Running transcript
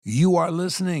You are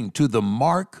listening to The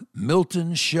Mark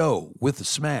Milton Show with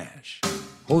Smash,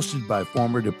 hosted by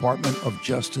former Department of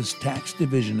Justice Tax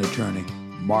Division Attorney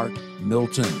Mark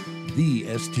Milton, the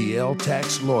STL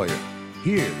tax lawyer.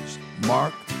 Here's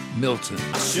Mark Milton.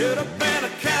 I should have been a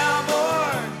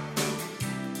cowboy.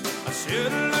 I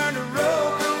should have learned to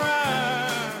rope and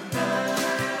ride.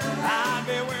 I'd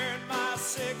be wearing my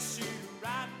six-shoe,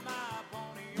 riding my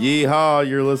pony. Yeehaw,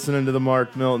 you're listening to the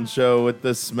Mark Milton Show with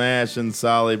the Smash and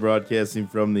Soly, broadcasting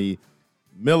from the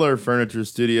Miller Furniture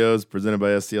Studios, presented by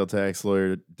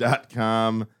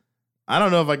STLTaxLawyer.com. I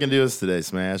don't know if I can do this today,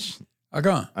 Smash. How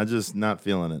come? I'm just not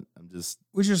feeling it.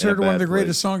 We just heard one of the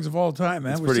greatest songs of all time,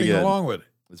 man. We're singing along with it.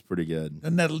 It's pretty good.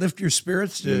 Doesn't that lift your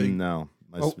spirits? No.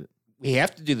 We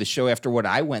have to do the show after what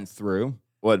I went through.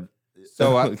 What?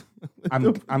 So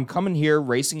I'm coming here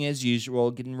racing as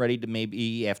usual, getting ready to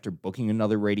maybe after booking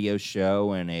another radio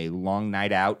show and a long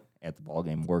night out at the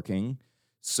ballgame working.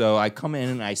 So I come in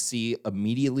and I see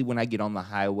immediately when I get on the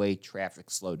highway, traffic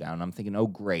slow down. I'm thinking, oh,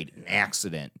 great, an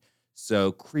accident.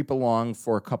 So creep along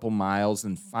for a couple miles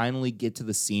and finally get to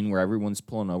the scene where everyone's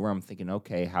pulling over. I'm thinking,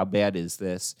 okay, how bad is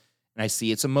this? And I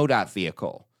see it's a MoDOT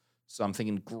vehicle. So I'm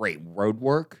thinking, great, road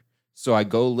work. So I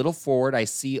go a little forward. I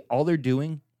see all they're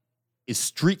doing is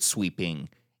street sweeping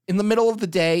in the middle of the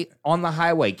day on the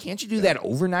highway. Can't you do that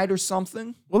overnight or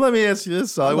something? Well, let me ask you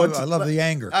this, Soly. I love the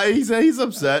anger. He's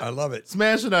upset. I love it.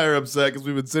 Smash and I are upset because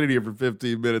we've been sitting here for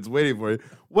 15 minutes waiting for you.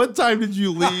 What time did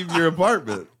you leave your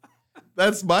apartment?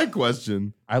 That's my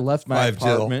question. I left my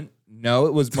apartment. No,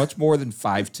 it was much more than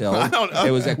 5 till. I don't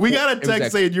know. We got a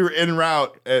text saying you were en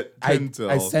route at 10 till.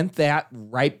 I sent that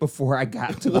right before I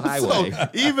got to the highway. So,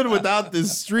 even without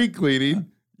this street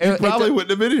cleaning, you probably wouldn't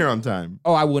have been here on time.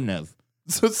 Oh, I wouldn't have.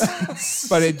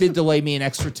 But it did delay me an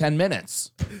extra 10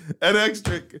 minutes.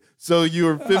 So you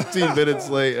were 15 minutes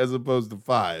late as opposed to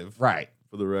 5. Right.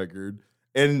 For the record.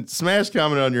 And Smash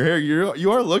commented on your hair.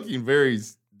 You are looking very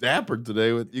dapper today.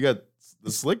 You got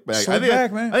the slick back. Man.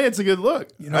 I think it's a good look.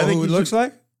 You know who it looks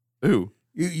like? Who?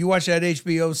 You watch that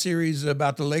HBO series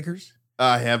about the Lakers?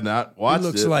 I have not watched it. He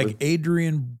looks like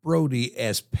Adrian Brody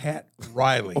as Pat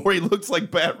Riley. Or he looks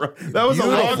like Pat Riley. That was a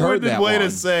long-winded way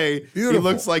to say he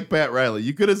looks like Pat Riley.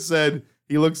 You could have said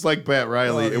he looks like Pat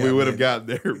Riley, and we would have gotten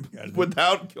there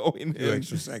without going in.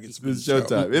 Extra seconds. It's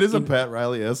showtime. It is a Pat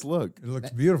Riley-esque look. It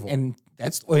looks beautiful. And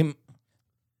that's the way...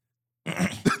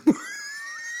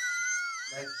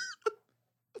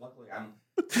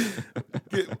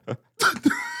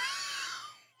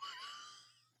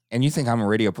 And you think I'm a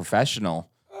radio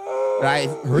professional. But I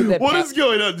heard that. What is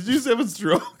going on? Did you just have a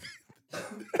stroke?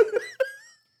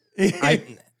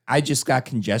 I just got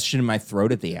congestion in my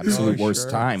throat at the absolute worst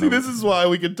time. See, this is why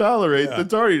we can tolerate the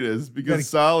tardiness, because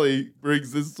Soly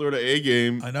brings this sort of A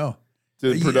game. I know.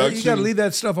 To production. You got to leave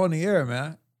that stuff on the air,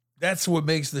 man. That's what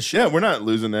makes the show. Yeah, we're not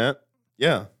losing that.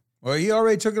 Yeah. Well, you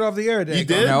already took it off the air. You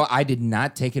did? No, I did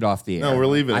not take it off the air. No, we're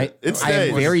leaving it. I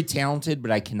am very talented,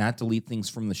 but I cannot delete things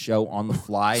from the show on the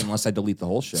fly unless I delete the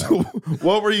whole show. So,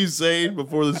 what were you saying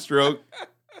before the stroke?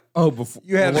 Before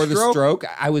the stroke,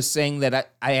 I was saying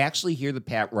that I actually hear the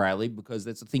Pat Riley because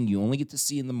that's the thing you only get to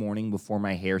see in the morning before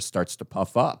my hair starts to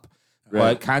puff up. Right.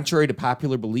 But contrary to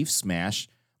popular belief, Smash,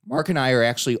 Mark and I are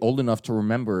actually old enough to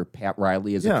remember Pat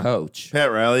Riley as a coach.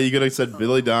 Pat Riley, you could have said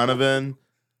Billy Donovan.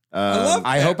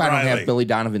 I hope I don't have Billy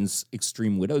Donovan's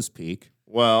Extreme Widow's Peak.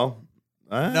 Well,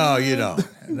 no, you don't.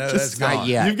 No, that's gone.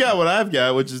 You've got what I've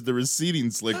got, which is the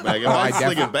receding slick back. If I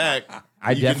slick it back,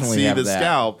 you can see the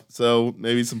scalp. So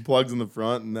maybe some plugs in the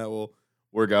front, and that will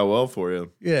work out well for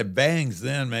you. Yeah, bangs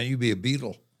then, man. You'd be a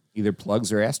Beatle. Either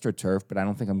plugs or AstroTurf, but I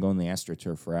don't think I'm going the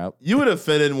AstroTurf route. You would have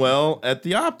fit in well at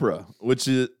the opera, which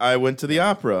is I went to the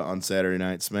opera on Saturday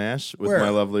Night Smash with my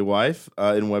lovely wife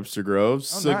in Webster Groves.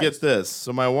 Oh, so get this.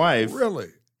 So my wife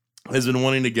has been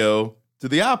wanting to go to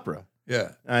the opera.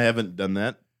 Yeah. I haven't done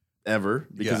that ever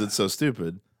because it's so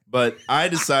stupid. But I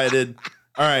decided,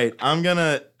 all right, I'm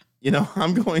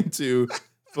going to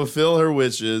fulfill her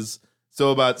wishes.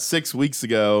 So about 6 weeks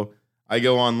ago, I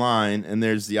go online, and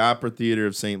there's the Opera Theater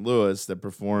of St. Louis that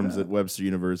performs at Webster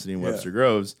University in Webster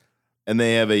Groves, and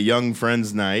they have a Young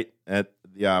Friends night at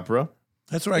the opera.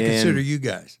 That's what I consider you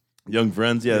guys. Young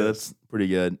Friends, that's pretty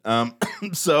good.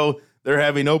 So they're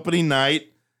having opening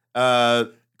night.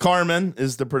 Carmen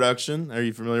is the production. Are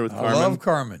you familiar with Carmen? I love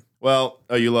Carmen. Well,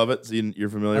 you love it? So you're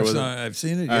familiar with it? I've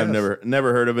seen it, I've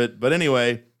never heard of it. But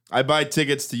anyway, I buy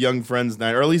tickets to Young Friends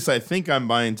Night, or at least I think I'm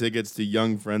buying tickets to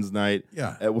Young Friends Night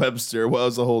at Webster. Well,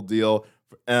 it's a whole deal.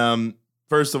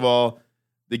 First of all,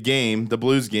 the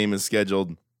Blues game is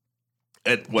scheduled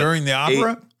at what? During the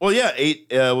opera? 8? Well, yeah, 8.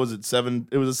 Was it 7?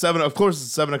 It was a 7. Of course, it's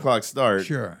a 7 o'clock start.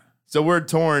 Sure. So we're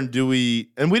torn. Do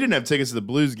we? And we didn't have tickets to the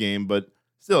Blues game, but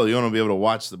still, you want to be able to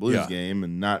watch the Blues game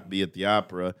and not be at the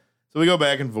opera. So we go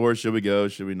back and forth. Should we go?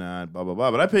 Should we not? Blah, blah,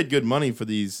 blah. But I paid good money for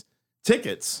these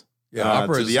tickets Yeah,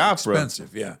 to the opera.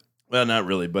 Expensive, yeah. Well, not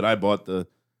really, but I bought the,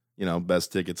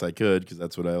 best tickets I could because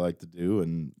that's what I like to do.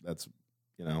 And that's,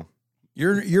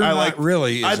 You're not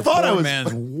really. I thought I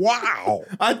was. Wow.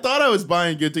 I thought I was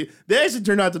buying good tickets. They actually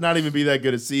turned out to not even be that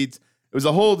good at seats. It was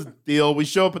a whole deal. We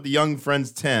show up at the Young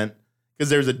Friends tent because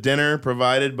there's a dinner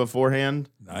provided beforehand.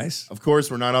 Nice. Of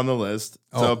course, we're not on the list.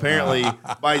 So apparently,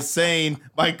 by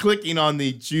clicking on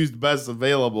the choose best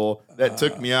available, that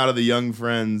took me out of the Young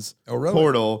Friends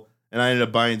portal, and I ended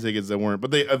up buying tickets that weren't.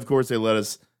 But they let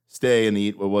us stay and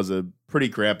eat what was a pretty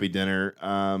crappy dinner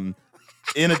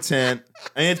in a tent,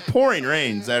 and it's pouring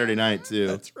rain Saturday night too.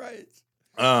 That's right.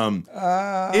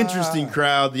 Interesting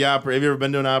crowd. The opera. Have you ever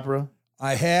been to an opera?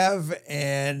 I have,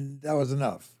 and that was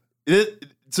enough.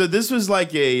 So this was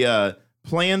like a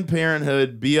Planned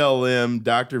Parenthood, BLM,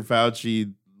 Dr.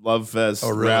 Fauci, Love Fest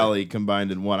rally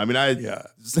combined in one. I mean, I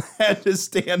had to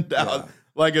stand out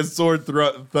like a sore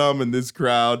thumb in this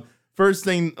crowd. First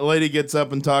thing, a lady gets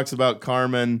up and talks about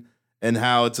Carmen and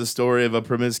how it's a story of a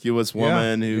promiscuous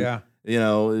woman who,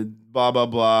 blah, blah,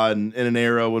 blah. And in an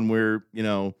era when we're,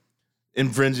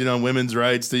 infringing on women's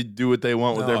rights to do what they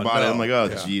want with their body. I'm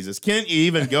like, Jesus. Can't you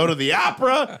even go to the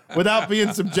opera without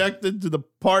being subjected to the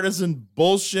partisan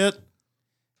bullshit?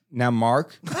 Now,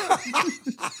 Mark,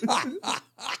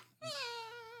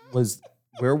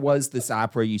 where was this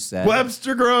opera you said?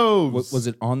 Webster Groves. Was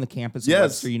it on the campus of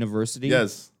Webster University?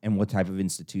 Yes. And what type of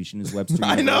institution is Webster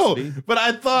I University? know, but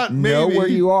I thought maybe. Know where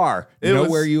you are.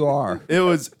 Where you are. It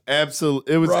was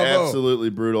absolutely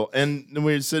brutal. And then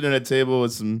we were sitting at a table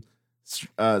with some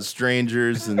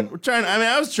strangers, and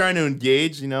I was trying to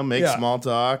engage, make small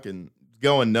talk, and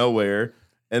going nowhere.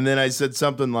 And then I said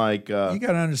something like, you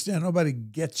got to understand, nobody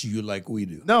gets you like we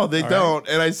do. No, they don't.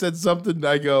 Right? And I said something,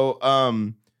 I go,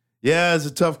 it's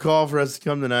a tough call for us to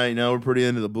come tonight. We're pretty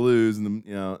into the Blues, and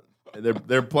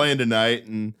they're playing tonight.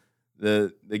 And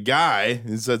the guy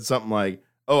said something like,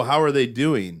 "Oh, how are they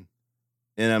doing?"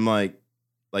 And I'm like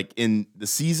in the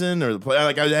season or the play,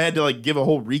 I had to give a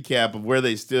whole recap of where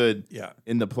they stood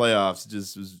in the playoffs.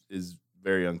 Just is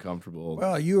very uncomfortable.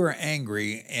 Well, you were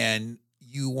angry and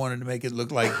you wanted to make it look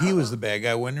like he was the bad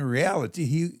guy when in reality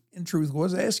he in truth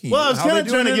was asking well, you. I was kind of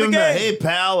trying to give him that, hey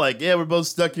pal, we're both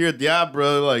stuck here at the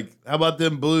opera, how about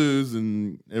them Blues?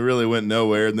 And it really went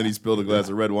nowhere. And then he spilled a glass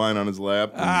of red wine on his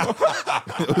lap.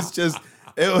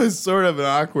 It was sort of an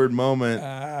awkward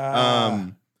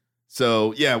moment.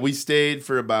 So yeah, we stayed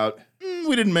for about.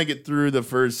 We didn't make it through the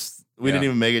first. We didn't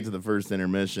even make it to the first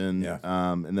intermission. Yeah.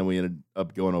 And then we ended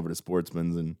up going over to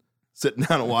Sportsman's and sitting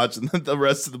down and watching the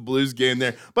rest of the Blues game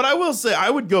there. But I will say, I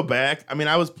would go back. I mean,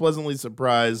 I was pleasantly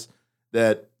surprised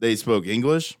that they spoke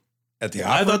English at the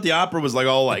opera. I thought the opera was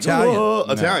Italian.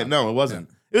 Italian. No, it wasn't.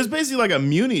 Yeah. It was basically like a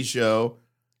Muni show.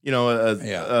 It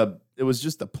was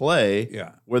just a play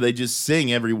where they just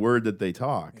sing every word that they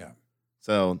talk. Yeah.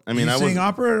 So, I mean, I sing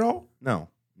opera at all? No,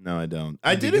 I don't.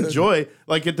 I did enjoy,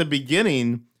 at the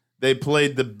beginning, they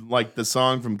played the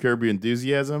song from Curb Your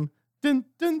Enthusiasm. Dun,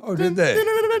 dun, oh, did they?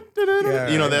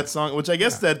 That song, which I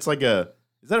guess that's is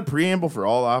that a preamble for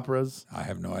all operas? I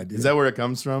have no idea. Is that where it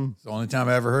comes from? The only time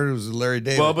I ever heard it was Larry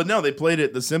David. Well, but no, they played it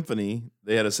at the symphony.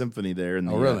 They had a symphony there in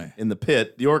the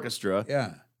pit, the orchestra.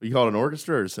 Yeah. You call it an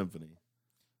orchestra or a symphony?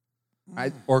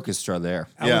 Orchestra there.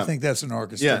 I would think that's an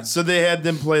orchestra. Yeah, so they had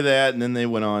them play that, and then they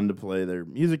went on to play their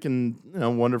music and,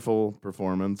 wonderful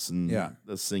performance, and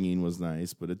the singing was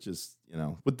nice, but it just,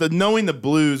 with knowing the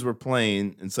Blues were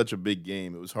playing in such a big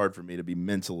game, it was hard for me to be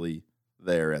mentally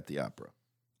there at the opera.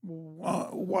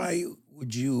 Why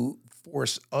would you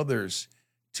force others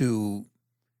to,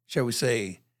 shall we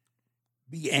say,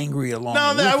 be angry along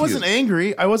with you? No, I wasn't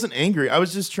angry. I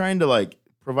was just trying to,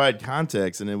 provide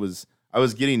context, and I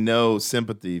was getting no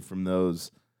sympathy from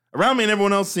those around me, and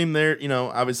everyone else seemed there,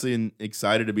 obviously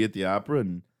excited to be at the opera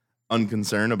and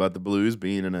unconcerned about the Blues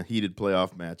being in a heated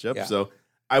playoff matchup. Yeah. So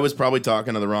I was probably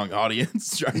talking to the wrong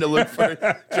audience, trying to look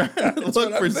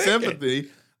for sympathy.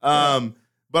 But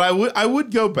I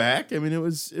would go back. I mean, it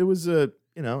was a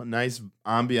nice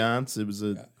ambiance. It was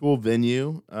a cool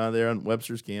venue there on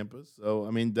Webster's campus. So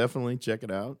I mean, definitely check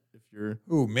it out.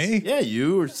 Who, me? Yeah,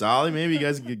 you or Soly. Maybe you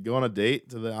guys could go on a date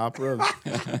to the opera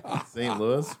of St.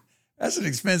 Louis. That's an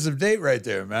expensive date right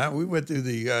there, man. We went to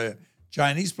the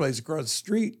Chinese place across the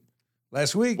street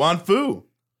last week. Wan Fu.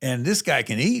 And this guy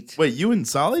can eat. Wait, you and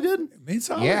Soly did? Me and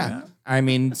Soly, yeah. man. I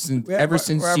mean, ever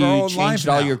since you changed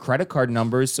all your credit card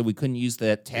numbers so we couldn't use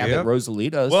that tab at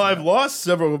Rosalita's. Well, I've lost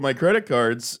several of my credit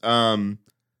cards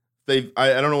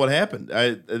I don't know what happened.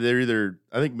 They're either,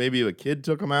 I think maybe a kid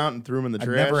took them out and threw them in the I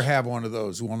trash. never have one of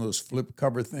those flip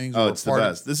cover things. Oh, it's the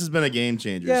best. This has been a game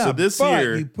changer. Yeah, so this but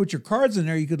year, you put your cards in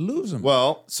there, you could lose them.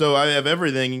 well, so I have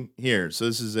everything here. So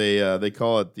this is they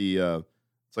call it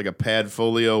it's like a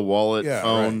Padfolio wallet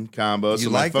phone combo. So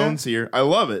my phone's here. I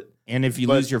love it. And if you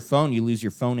lose your phone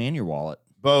and your wallet.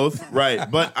 Both, right.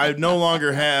 But I no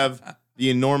longer have the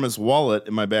enormous wallet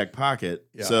in my back pocket.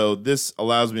 Yeah. So this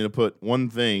allows me to put one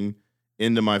thing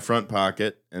into my front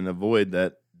pocket and avoid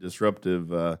that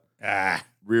disruptive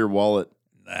rear wallet.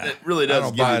 It really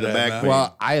does give you the back pain.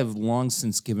 Well, I have long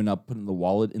since given up putting the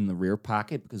wallet in the rear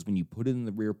pocket because when you put it in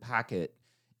the rear pocket,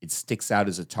 it sticks out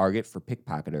as a target for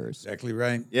pickpocketers. Exactly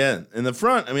right. Yeah, in the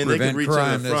front, I mean, they can reach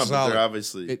in the front, but they're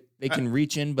obviously... They can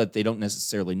reach in, but they don't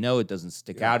necessarily know. It doesn't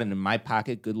stick out. And in my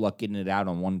pocket, good luck getting it out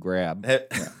on one grab.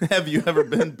 Have you ever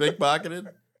been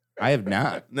pickpocketed? I have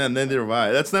not. No, neither have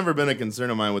I. That's never been a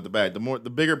concern of mine with the bag. The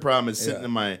bigger problem is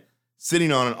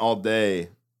sitting on it all day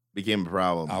became a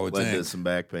problem. I would led think. to some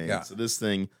back pain. Yeah. So this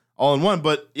thing all in one.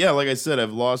 But yeah, like I said,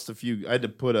 I've lost a few. I had to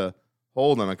put a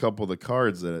hold on a couple of the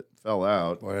cards that fell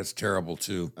out. Boy, that's terrible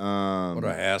too. What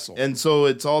a hassle. And so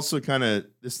it's also kind of,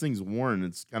 this thing's worn.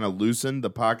 It's kind of loosened. The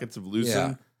pockets have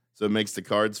loosened. Yeah. So it makes the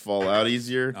cards fall out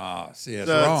easier. See, that's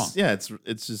wrong.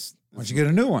 It's just. Why don't you get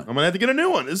a new one? I'm gonna have to get a new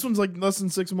one. This one's like less than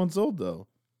 6 months old though.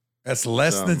 That's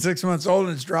less than 6 months old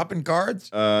and it's dropping cards?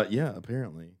 Yeah,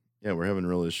 apparently. Yeah, we're having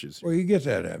real issues here. Where you get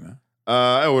that at, man?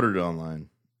 I ordered it online.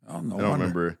 Oh, no I don't wonder.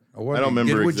 remember. I don't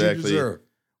remember exactly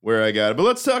where I got it. But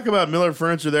let's talk about Miller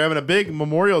Furniture. They're having a big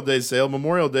Memorial Day sale.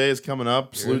 Memorial Day is coming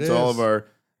up. Salute to all of our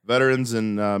veterans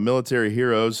and military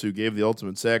heroes who gave the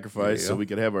ultimate sacrifice so we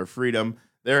could have our freedom.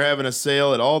 They're having a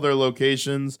sale at all their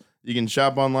locations. You can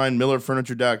shop online,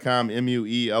 millerfurniture.com,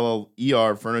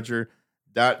 MUELLER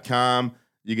furniture.com.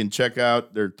 You can check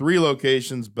out their 3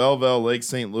 locations, Belleville, Lake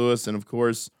St. Louis, and, of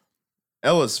course,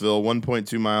 Ellisville,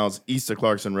 1.2 miles east of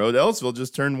Clarkson Road. Ellisville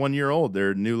just turned 1 year old,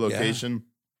 their new location.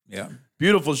 Yeah.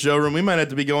 Beautiful showroom. We might have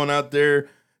to be going out there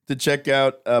to check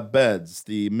out beds.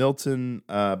 The Milton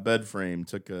bed frame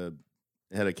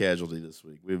had a casualty this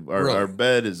week. Our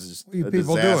bed is just what are you a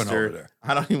people disaster. doing over there?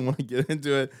 I don't even want to get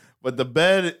into it, but the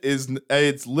bed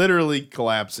it's literally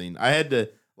collapsing.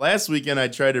 Last weekend I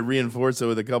tried to reinforce it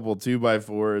with a couple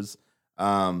 2x4s.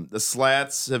 The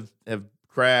slats have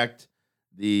cracked.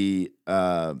 You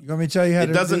want me to tell you how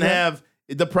to doesn't do that? have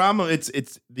the problem.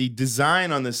 It's the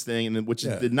design on this thing, which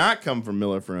did not come from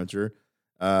Miller Furniture.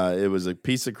 It was a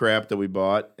piece of crap that we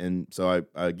bought, and so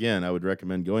I would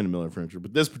recommend going to Miller Furniture.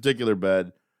 But this particular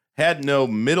bed had no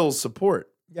middle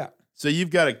support. Yeah. So you've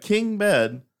got a king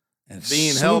bed and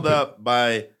being held up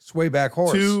by sway back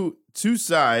horse, two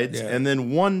sides, and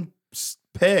then one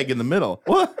peg in the middle.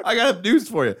 Well, I got news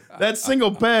for you. That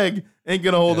single peg ain't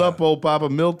gonna hold up old Papa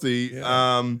Milty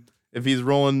if he's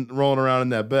rolling around in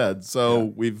that bed.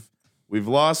 So we've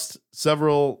lost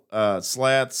several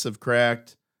slats have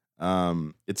cracked.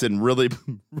 It's in really,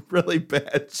 really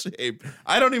bad shape.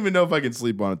 I don't even know if I can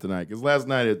sleep on it tonight because last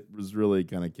night it was really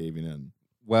kind of caving in.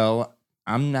 Well,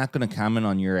 I'm not going to comment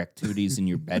on your activities in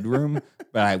your bedroom,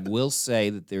 but I will say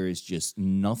that there is just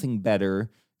nothing better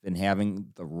than having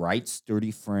the right sturdy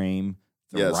frame,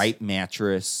 the right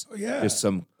mattress. Oh, yeah. There's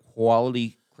some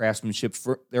quality craftsmanship.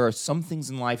 There are some things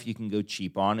in life you can go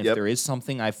cheap on. If there is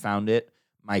something, I found it.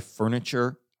 My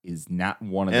furniture is not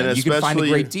one of them. You can find a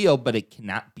great deal, but it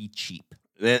cannot be cheap.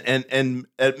 And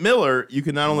at Miller, you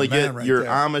can not only get your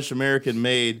Amish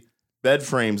American-made bed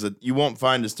frames that you won't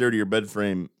find a sturdier bed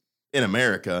frame in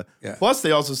America. Yeah. Plus,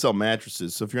 they also sell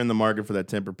mattresses. So if you're in the market for that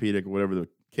Tempur-Pedic or whatever the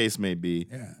case may be,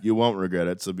 you won't regret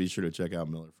it. So be sure to check out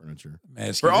Miller Furniture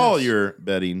for all your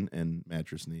bedding and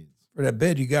mattress needs. For that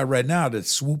bed you got right now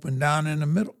that's swooping down in the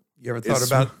middle. You ever thought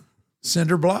about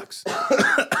cinder blocks?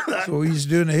 That's what we used to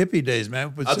do in the hippie days,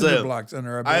 man. We put cinder blocks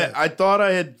under our bed. I thought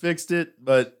I had fixed it,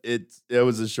 but it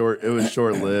was short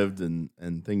lived,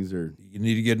 and things are. You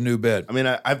need to get a new bed. I mean,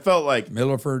 I felt like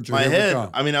Miller Furniture. My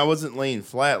head. I mean, I wasn't laying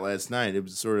flat last night. It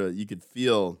was sort of you could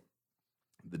feel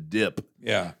the dip.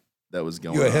 Yeah, that was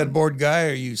going on. You a headboard guy,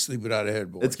 or you sleep without a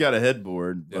headboard? It's got a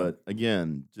headboard, but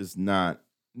again, just not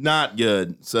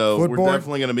good. So we're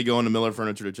definitely going to be going to Miller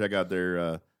Furniture to check out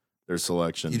their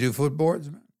selection. You do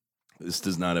footboards, man? This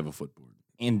does not have a footboard.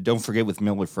 And don't forget, with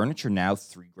Miller Furniture now,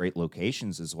 3 great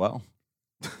locations as well.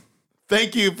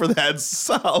 Thank you for that,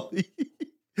 Soly.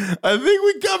 I think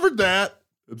we covered that.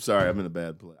 I'm sorry, I'm in a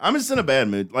bad place. I'm just in a bad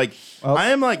mood. Like I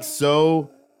am like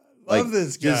so love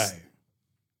this guy.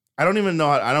 I don't even know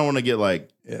how, I don't want to get like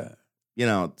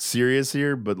serious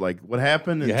here, but like what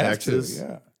happened in Texas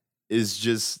is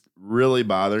just really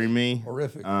bothering me.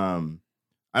 Horrific.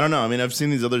 I don't know. I mean, I've seen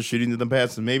these other shootings in the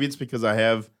past, and maybe it's because I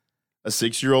have a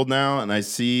 6-year-old now, and I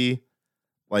see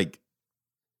like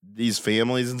these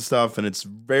families and stuff, and it's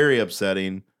very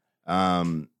upsetting.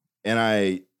 And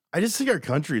I just think our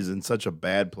country is in such a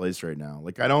bad place right now.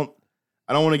 Like I don't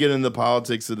want to get into the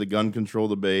politics of the gun control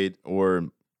debate or,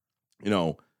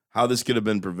 how this could have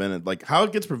been prevented. Like how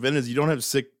it gets prevented is you don't have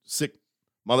sick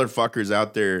motherfuckers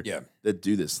out there that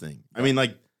do this thing. I mean,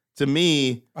 like to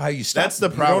me, how you stop that's the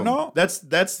them? problem. You don't know?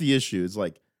 That's the issue. It's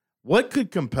like, what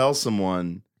could compel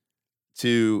someone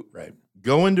to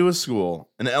go into a school,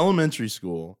 an elementary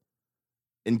school,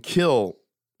 and kill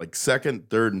like 2nd,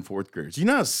 3rd, and 4th graders? You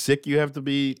know how sick you have to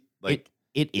be? Like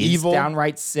it is evil?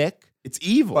 downright sick. It's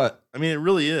evil. But I mean, it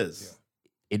really is.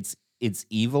 Yeah. It's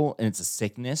evil and it's a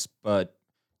sickness, but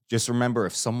just remember,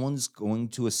 if someone's going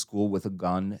to a school with a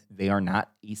gun, they are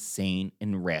not a sane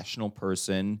and rational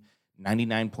person.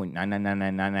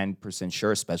 99.99999%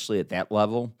 sure, especially at that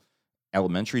level,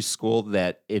 elementary school,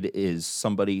 that it is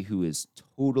somebody who is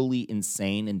totally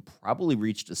insane and probably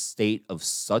reached a state of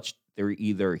such, they're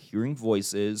either hearing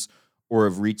voices or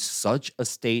have reached such a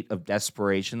state of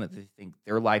desperation that they think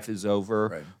their life is over.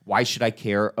 Right. Why should I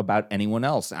care about anyone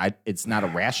else? It's not a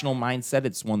rational mindset.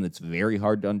 It's one that's very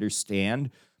hard to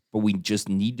understand, but we just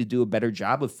need to do a better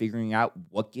job of figuring out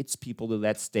what gets people to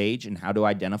that stage and how to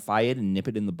identify it and nip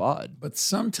it in the bud. But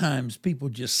sometimes people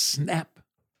just snap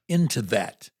into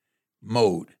that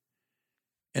mode,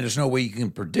 and there's no way you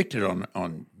can predict it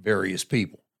on various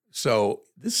people. So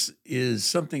this is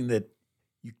something that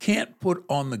you can't put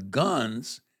on the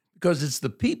guns because it's the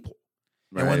people.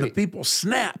 Right. And when the people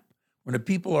snap, when the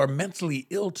people are mentally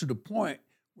ill to the point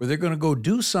where they're going to go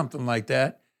do something like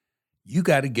that, you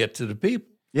got to get to the people.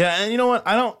 Yeah, and you know what?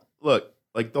 I don't look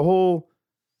like the whole.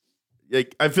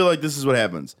 Like, I feel like this is what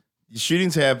happens. The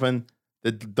shootings happen.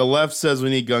 The left says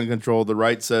we need gun control. The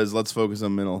right says let's focus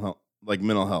on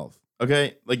mental health.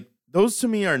 Okay, like those to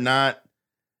me are not.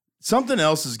 Something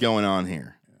else is going on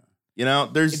here.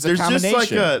 There's just like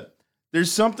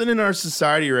there's something in our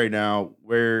society right now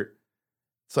where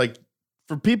it's like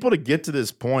for people to get to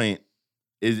this point,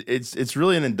 it's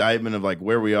really an indictment of like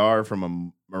where we are from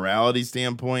a morality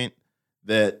standpoint.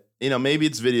 That maybe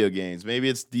it's video games, maybe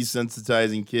it's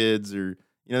desensitizing kids, or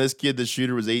this kid, the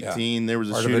shooter was 18. Yeah. There was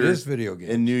a shooter video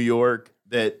games in New York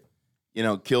that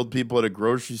killed people at a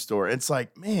grocery store. It's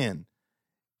like, man,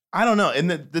 I don't know.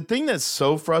 And the thing that's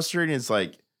so frustrating is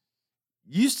like.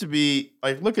 Used to be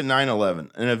like, look at 9/11,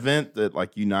 an event that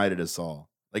like united us all.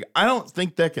 Like, I don't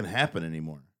think that can happen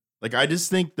anymore. Like, I just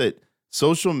think that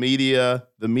social media,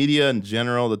 the media in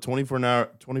general, the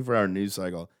 24-hour news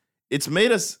cycle, it's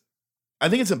made us, I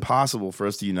think it's impossible for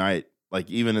us to unite, like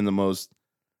even in the most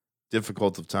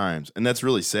difficult of times. And that's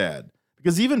really sad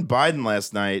because even Biden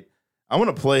last night, I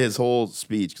want to play his whole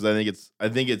speech because I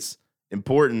think it's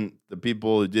important that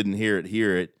people who didn't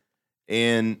hear it.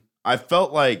 And I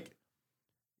felt like,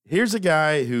 here's a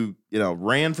guy who,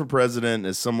 ran for president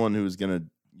as someone who's going to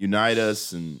unite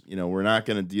us, and we're not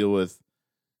going to deal with,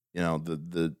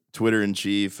 the Twitter in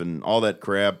chief and all that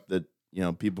crap that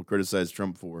people criticize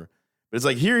Trump for. But it's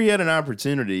like here he had an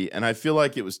opportunity, and I feel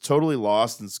like it was totally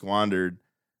lost and squandered,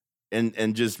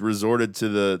 and just resorted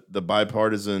to the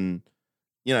bipartisan.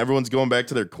 Everyone's going back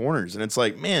to their corners, and it's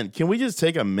like, man, can we just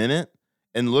take a minute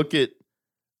and look at.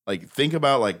 Like, think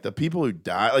about, like, the people who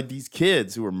died, like, these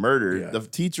kids who were murdered, the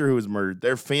teacher who was murdered,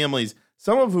 their families,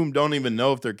 some of whom don't even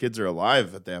know if their kids are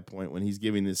alive at that point when he's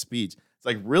giving this speech. It's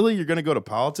like, really? You're going to go to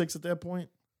politics at that point?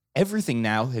 Everything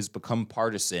now has become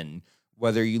partisan,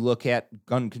 whether you look at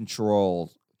gun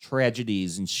control,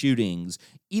 tragedies and shootings,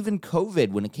 even COVID,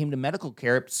 when it came to medical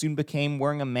care, it soon became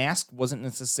wearing a mask wasn't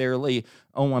necessarily,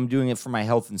 I'm doing it for my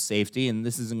health and safety, and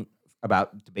this isn't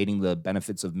about debating the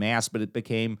benefits of masks, but it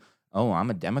became, I'm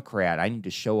a Democrat. I need to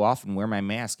show off and wear my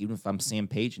mask, even if I'm Sam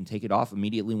Page, and take it off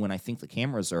immediately when I think the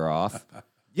cameras are off.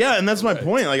 Yeah, and that's my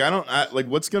point. Like,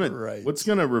 what's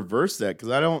gonna reverse that?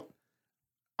 Because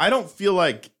I don't feel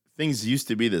like things used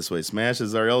to be this way. Smash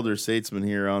is our elder statesman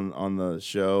here on the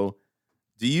show.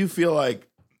 Do you feel like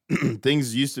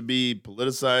things used to be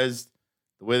politicized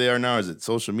the way they are now? Is it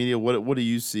social media? What do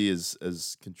you see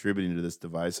as contributing to this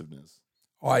divisiveness?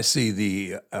 Oh, I see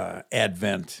the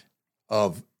advent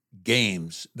of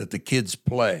games that the kids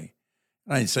play.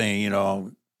 And I'm saying,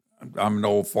 I'm an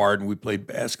old fart and we played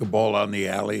basketball out in the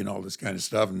alley and all this kind of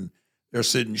stuff. And they're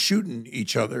sitting shooting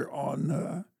each other on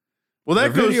that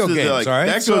goes video to games, right?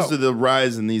 That goes to the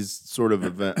rise in these sort of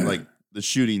events, like the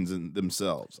shootings in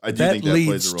themselves. I do think that leads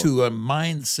plays a role. to a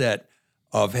mindset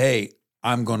of, hey,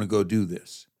 I'm going to go do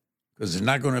this because it's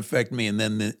not going to affect me. And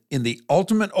then in the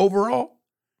ultimate overall,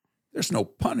 there's no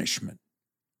punishment.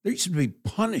 There used to be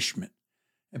punishment,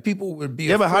 and people would be.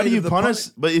 Yeah, but how do afraid you of the punish?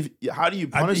 How do you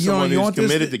punish you know, someone you who's want this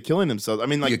committed to killing themselves? I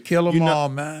mean, like you kill them you know- all,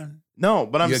 man. No,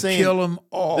 but I'm You saying kill them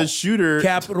all. the shooter.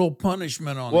 Capital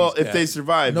punishment on. Well, these if they guys.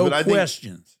 survive, no but I think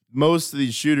questions. most of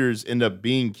these shooters end up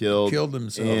being killed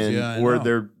Themselves. and, Yeah, I or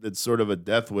know. it's sort of a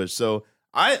death wish. So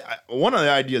I one of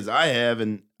the ideas I have,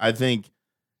 and I think,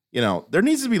 there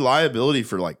needs to be liability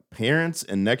for like parents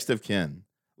and next of kin.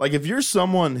 Like if you're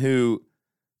someone who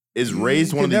is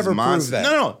raised You one of can these never prove monsters, that.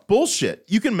 no, bullshit.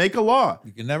 You can make a law.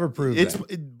 You can never prove It's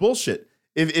that. bullshit.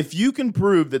 If you can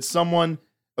prove that someone,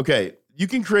 you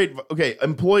can create,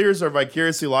 employers are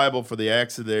vicariously liable for the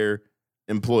acts of their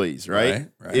employees, right?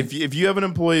 Right. If you have an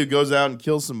employee who goes out and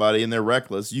kills somebody and they're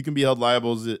reckless, you can be held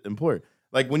liable as an employer.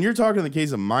 Like when you're talking in the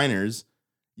case of minors,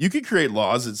 you could create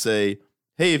laws that say,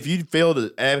 hey, if you fail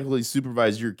to adequately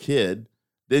supervise your kid,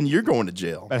 then you're going to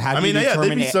jail. But how do you they'd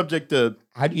determine be subject to.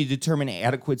 How do you determine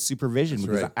adequate supervision? That's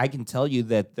Because right. I can tell you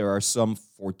that there are some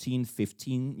 14,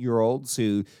 15-year-olds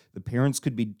who the parents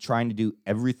could be trying to do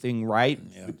everything right,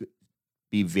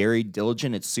 be very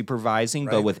diligent at supervising,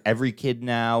 but Right. with every kid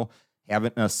now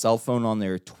having a cell phone on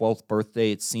their 12th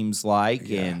birthday, it seems like,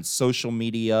 and social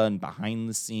media and behind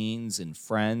the scenes and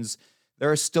friends,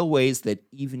 there are still ways that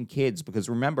even kids, because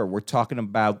remember, we're talking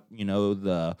about,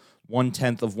 the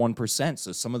 1/10 of 1%.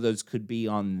 So some of those could be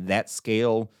on that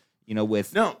scale,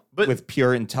 with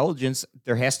pure intelligence.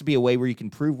 There has to be a way where you can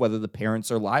prove whether the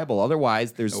parents are liable.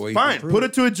 Otherwise, there's No way. Fine, put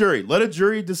it to a jury. Let a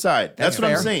jury decide. That's what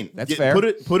fair. I'm saying. That's fair.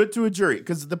 Put it to a jury,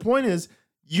 because the point is,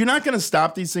 you're not going to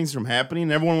stop these things from happening.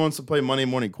 Everyone wants to play Monday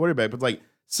morning quarterback, but like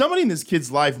somebody in this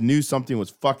kid's life knew something was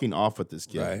fucking off with this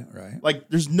kid. Right. Like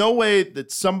there's no way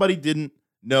that somebody didn't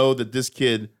know that this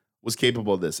kid was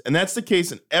capable of this, and that's the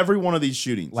case in every one of these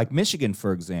shootings. like Michigan,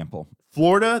 for example.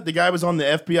 Florida, the guy was on the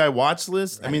FBI watch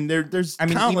list. I mean, there's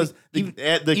countless.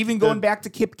 Even going back to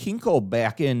Kip Kinkle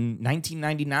back in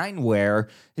 1999, where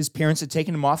his parents had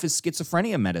taken him off his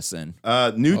schizophrenia medicine.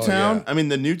 Newtown. yeah. I mean,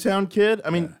 the Newtown kid. I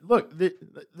mean, look,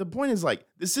 the point is like,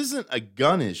 this isn't a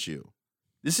gun issue.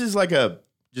 This is like a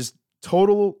just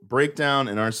total breakdown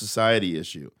in our society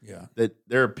issue. Yeah. That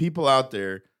there are people out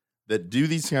there that do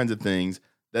these kinds of things,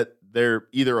 that they're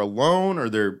either alone or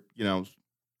they're,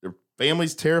 their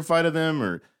family's terrified of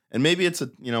them, and maybe it's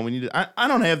we need to, I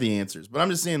don't have the answers, but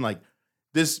I'm just saying like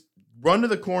this run to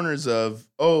the corners of,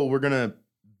 we're going to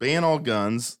ban all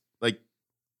guns. Like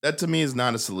that to me is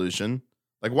not a solution.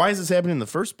 Like, why is this happening in the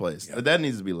first place? Yeah. That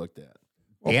needs to be looked at.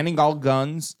 Banning all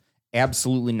guns,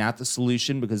 absolutely not the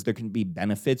solution, because there can be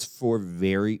benefits for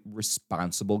very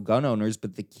responsible gun owners,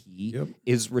 but the key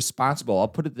is responsible. I'll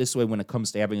put it this way when it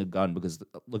comes to having a gun, because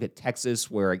look at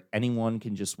Texas, where anyone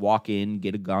can just walk in,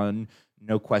 get a gun,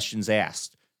 no questions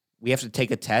asked. We have to take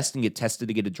a test and get tested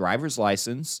to get a driver's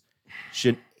license.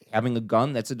 Should having a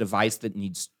gun, that's a device that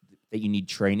you need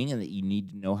training and that you need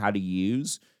to know how to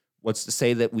use. What's to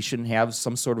say that we shouldn't have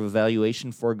some sort of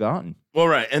evaluation for a gun? Well,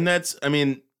 right. And that's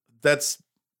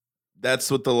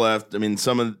what the left,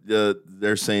 some of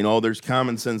they're saying, there's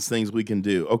common sense things we can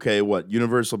do. Okay, what?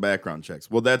 Universal background checks.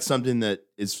 Well, that's something that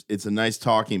it's a nice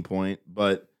talking point,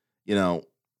 but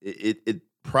it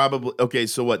probably, okay,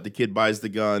 so what? The kid buys the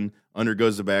gun,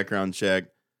 undergoes the background check,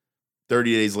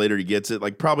 30 days later he gets it.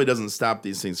 Like, probably doesn't stop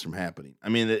these things from happening.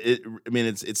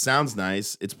 It sounds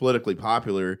nice. It's politically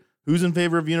popular. Who's in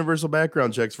favor of universal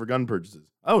background checks for gun purchases?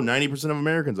 90% of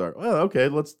Americans are. Well, okay,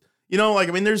 let's,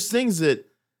 there's things that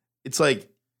it's like,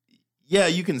 yeah,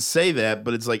 you can say that,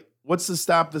 but it's like, what's to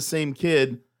stop the same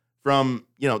kid from,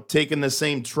 taking the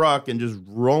same truck and just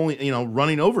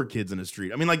running over kids in the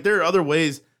street? There are other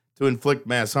ways to inflict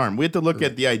mass harm. We have to look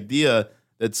at the idea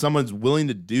that someone's willing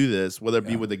to do this, whether it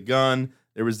be with a gun.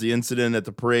 There was the incident at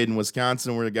the parade in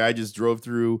Wisconsin where the guy just drove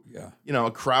through,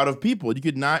 a crowd of people. You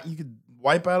could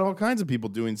wipe out all kinds of people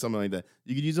doing something like that.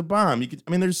 You could use a bomb.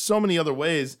 There's so many other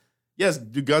ways. Yes,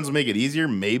 do guns make it easier?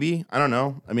 Maybe. I don't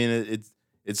know.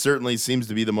 It certainly seems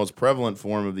to be the most prevalent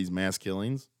form of these mass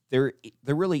killings. There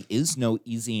really is no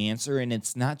easy answer, and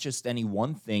it's not just any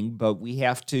one thing, but we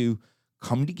have to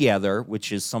come together,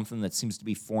 which is something that seems to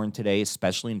be foreign today,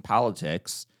 especially in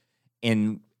politics,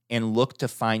 and look to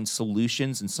find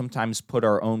solutions, and sometimes put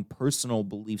our own personal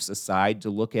beliefs aside to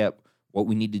look at what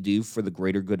we need to do for the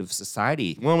greater good of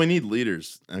society. Well, we need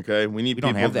leaders, okay? We need We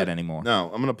don't people have that anymore. No,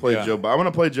 I'm going to play Yeah. Joe Biden. I'm going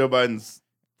to play Joe Biden's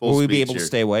full Will we speech be able here. to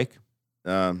stay awake?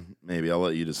 Maybe. I'll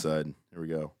let you decide. Here we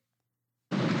go.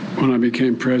 When I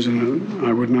became president,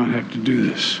 I would not have to do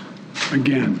this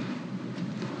again.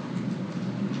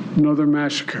 Another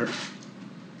massacre.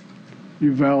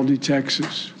 Uvalde,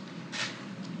 Texas.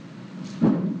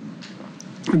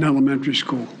 An elementary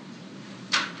school.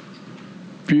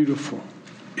 Beautiful,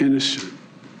 innocent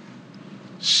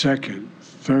second,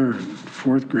 third,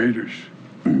 fourth graders.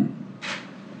 And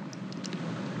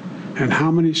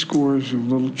how many scores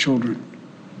of little children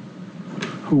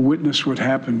who witness what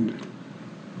happened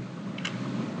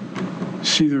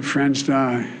see their friends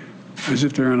die as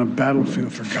if they're on a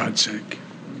battlefield, for God's sake.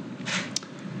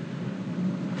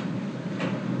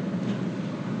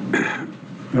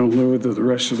 They'll live with it the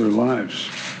rest of their lives.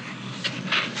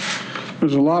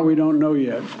 There's a lot we don't know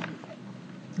yet.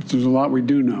 There's a lot we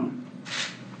do know.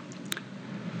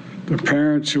 The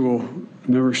parents who will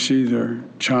never see their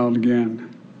child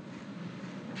again,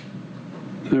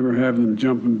 never have them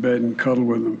jump in bed and cuddle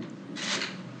with them.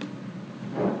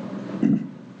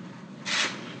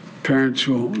 Parents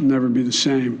will never be the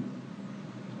same.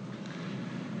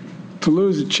 To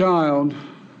lose a child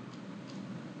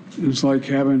is like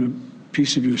having a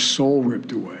piece of your soul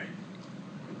ripped away.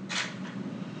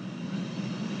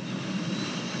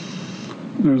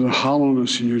 There's a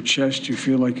hollowness in your chest. You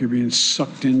feel like you're being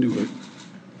sucked into it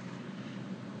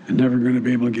and never going to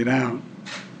be able to get out.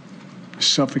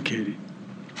 Suffocating.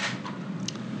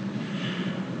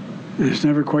 And it's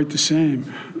never quite the same.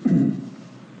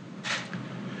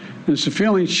 It's a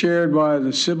feeling shared by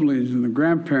the siblings and the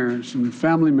grandparents and the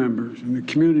family members and the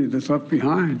community that's left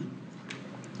behind.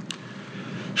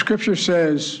 Scripture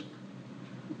says,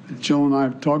 Jill and I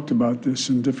have talked about this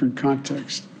in different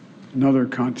contexts, in other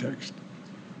contexts.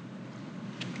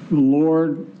 The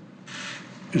Lord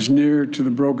is near to the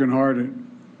brokenhearted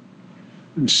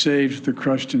and saves the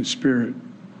crushed in spirit.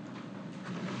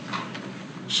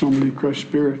 So many crushed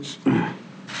spirits.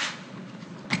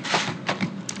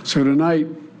 So tonight,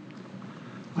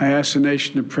 I ask the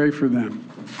nation to pray for them,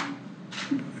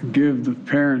 give the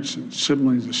parents and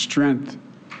siblings the strength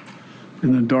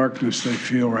in the darkness they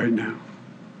feel right now.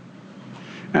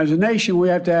 As a nation, we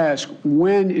have to ask,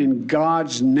 when in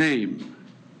God's name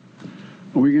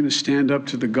are we going to stand up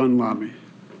to the gun lobby?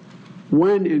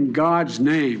 When in God's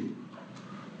name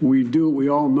we do what we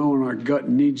all know in our gut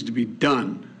needs to be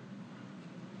done?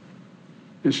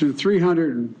 It's been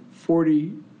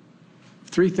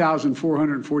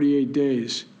 3,448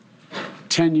 days,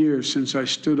 10 years since I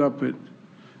stood up at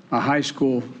a high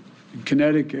school in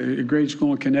Connecticut, a grade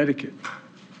school in Connecticut,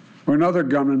 where another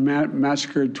gunman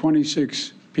massacred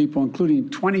 26 people, including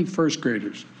 20 first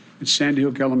graders at Sandy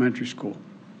Hook Elementary School.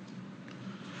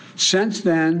 Since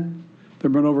then, there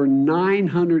have been over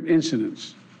 900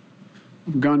 incidents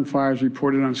of gunfires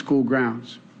reported on school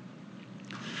grounds.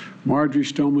 Marjorie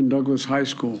Stoneman Douglas High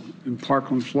School in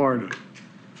Parkland, Florida.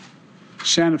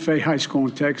 Santa Fe High School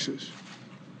in Texas.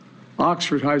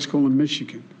 Oxford High School in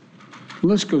Michigan. The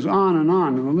list goes on,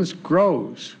 and the list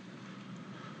grows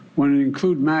when it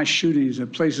includes mass shootings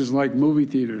at places like movie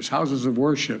theaters, houses of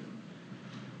worship,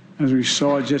 as we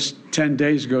saw just 10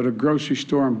 days ago, the grocery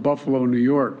store in Buffalo, New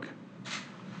York.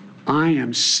 I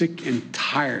am sick and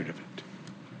tired of it.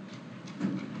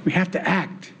 We have to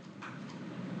act.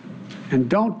 And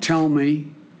don't tell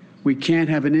me we can't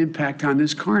have an impact on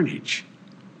this carnage.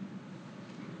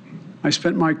 I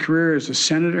spent my career as a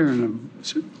senator and a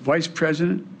vice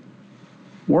president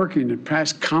working to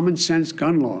pass common sense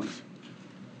gun laws.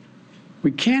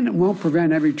 We can and won't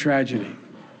prevent every tragedy,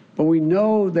 but we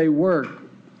know they work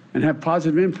and have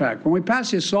positive impact. When we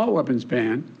passed the assault weapons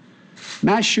ban,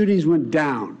 mass shootings went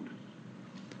down.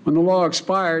 When the law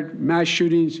expired, mass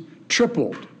shootings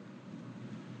tripled.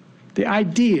 The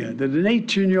idea that an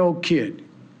 18-year-old kid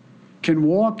can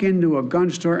walk into a gun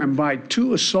store and buy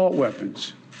 2 assault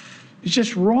weapons is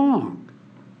just wrong.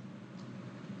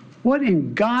 What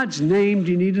in God's name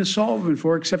do you need an assault weapon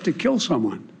for except to kill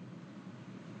someone?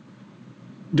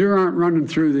 Deer aren't running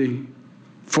through the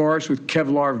forest with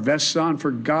Kevlar vests on,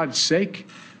 for God's sake.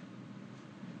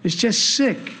 It's just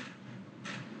sick.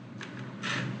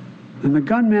 And the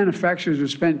gun manufacturers have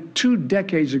spent 2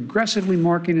 decades aggressively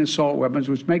marketing assault weapons,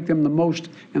 which make them the most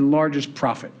and largest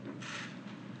profit.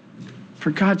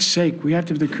 For God's sake, we have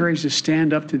to have the courage to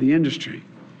stand up to the industry.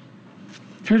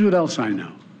 Here's what else I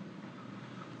know.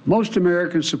 Most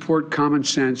Americans support common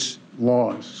sense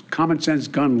laws, common sense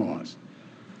gun laws.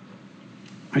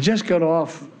 I just got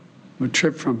off a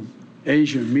trip from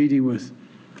Asia, meeting with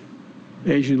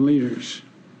Asian leaders.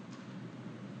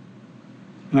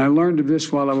 And I learned of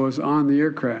this while I was on the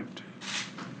aircraft.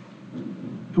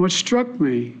 And what struck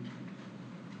me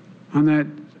on that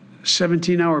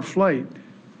 17-hour flight,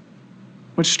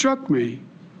 what struck me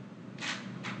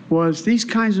was these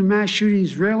kinds of mass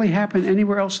shootings rarely happen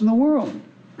anywhere else in the world.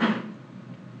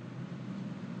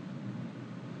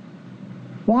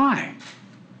 Why?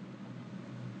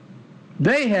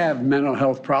 They have mental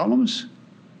health problems.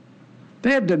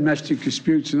 They have domestic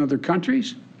disputes in other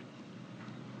countries.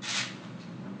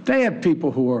 They have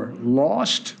people who are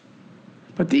lost.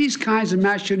 But these kinds of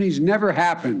mass shootings never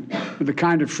happen with the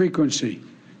kind of frequency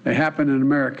they happen in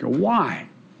America. Why?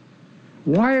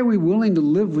 Why are we willing to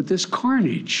live with this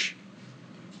carnage?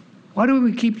 Why do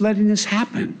we keep letting this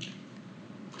happen?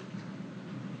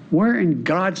 Where in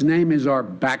God's name is our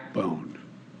backbone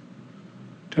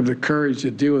to have the courage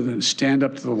to deal with it and stand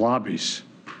up to the lobbies?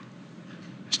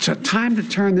 It's time to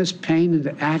turn this pain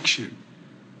into action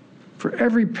for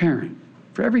every parent,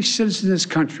 for every citizen in this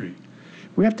country.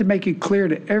 We have to make it clear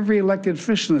to every elected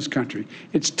official in this country,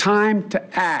 it's time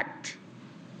to act.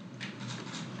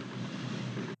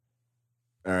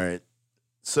 All right.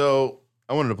 So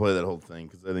I wanted to play that whole thing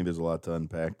because I think there's a lot to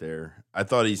unpack there. I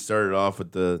thought he started off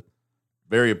with the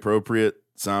very appropriate,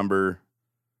 somber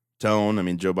tone. I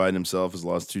mean, Joe Biden himself has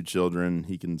lost 2 children.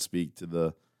 He can speak to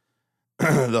the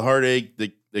the heartache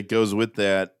that goes with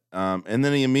that. And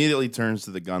then he immediately turns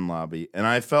to the gun lobby. And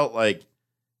I felt like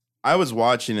I was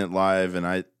watching it live and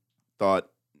I thought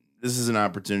this is an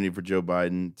opportunity for Joe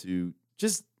Biden to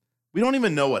just, we don't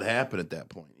even know what happened at that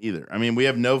point either. I mean, we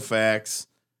have no facts.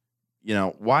 You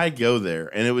know, why go there?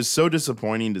 And it was so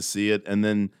disappointing to see it. And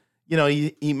then, you know,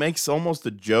 he makes almost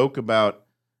a joke about,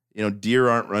 you know, deer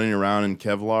aren't running around in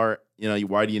Kevlar. You know,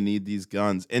 why do you need these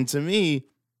guns? And to me,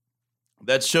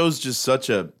 that shows just such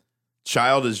a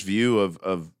childish view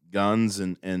of guns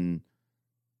and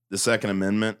the Second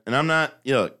Amendment. And I'm not,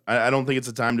 you know, I don't think it's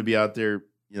a time to be out there,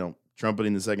 you know,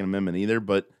 trumpeting the Second Amendment either.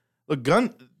 But look,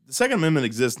 the Second Amendment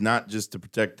exists not just to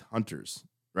protect hunters,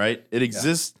 right? It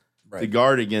exists to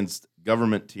guard against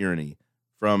government tyranny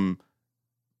from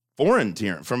foreign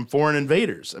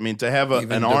invaders. I mean, to have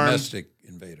an armed domestic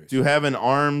invaders, to have an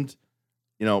armed,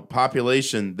 you know,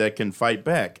 population that can fight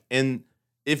back. And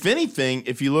if anything,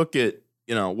 if you look at,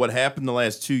 you know, what happened the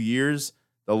last 2 years,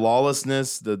 the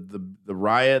lawlessness, the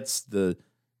riots, the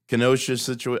Kenosha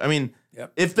situation. I mean,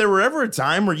 if there were ever a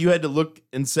time where you had to look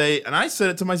and say, and I said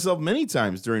it to myself many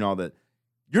times during all that,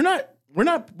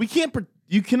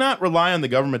 you cannot rely on the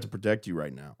government to protect you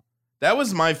right now. That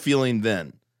was my feeling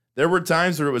then. There were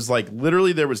times where it was like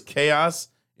literally there was chaos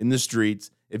in the streets.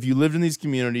 If you lived in these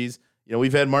communities, you know,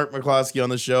 we've had Mark McCloskey on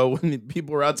the show when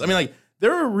people were outside. I mean, like,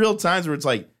 there are real times where it's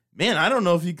like, man, I don't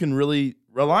know if you can really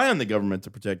rely on the government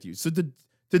to protect you. So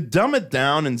to dumb it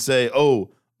down and say, oh,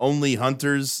 only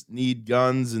hunters need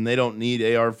guns and they don't need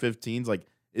AR-15s, like,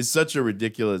 is such a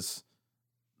ridiculous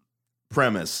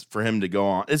premise for him to go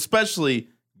on, especially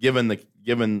given the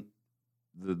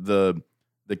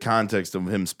context of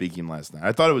him speaking last night.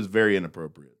 I thought it was very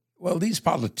inappropriate. Well, these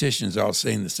politicians are all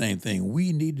saying the same thing.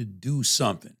 We need to do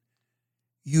something.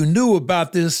 You knew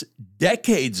about this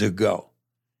decades ago.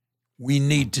 We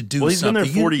need to do something. Well, he's been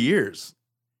there 40 years.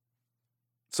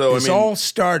 So, this all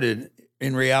started,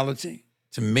 in reality,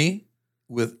 to me,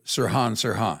 with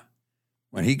Sirhan.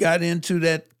 When he got into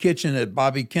that kitchen that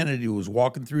Bobby Kennedy was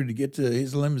walking through to get to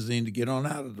his limousine to get on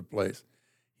out of the place,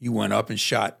 he went up and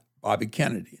shot Bobby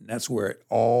Kennedy. And that's where it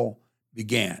all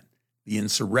began, the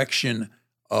insurrection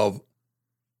of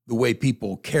the way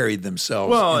people carried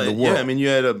themselves in the world. Yeah, I mean, you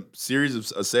had a series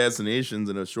of assassinations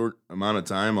in a short amount of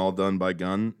time, all done by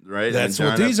gun, right? That's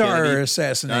what these are,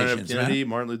 assassinations. John F. Kennedy,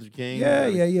 Martin Luther King.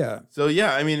 Yeah. So,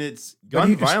 yeah, I mean, it's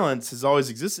gun violence has always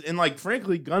existed. And, like,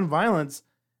 frankly, gun violence,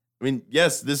 I mean,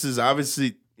 yes, this is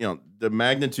obviously, you know, the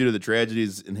magnitude of the tragedy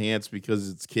is enhanced because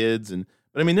it's kids.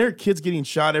 But, I mean, there are kids getting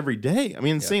shot every day. I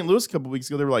mean, in St. Louis a couple weeks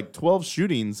ago, there were like 12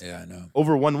 shootings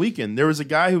over one weekend. There was a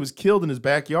guy who was killed in his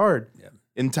backyard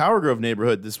in Tower Grove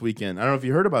neighborhood this weekend. I don't know if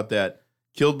you heard about that.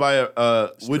 Killed by a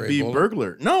would-be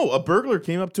burglar. No, a burglar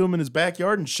came up to him in his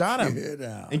backyard and shot him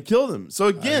and killed him. So,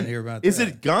 again, is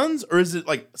it guns or is it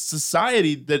like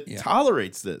society that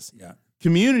tolerates this? Yeah.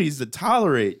 Communities that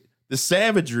tolerate the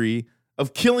savagery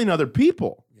of killing other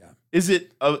people? Is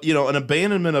it, an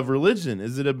abandonment of religion?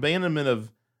 Is it abandonment of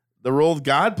the role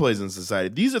God plays in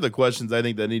society? These are the questions I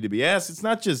think that need to be asked. It's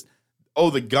not just,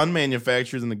 the gun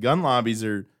manufacturers and the gun lobbies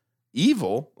are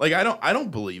evil. Like, I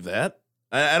don't believe that.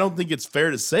 I don't think it's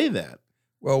fair to say that.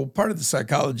 Well, part of the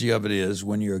psychology of it is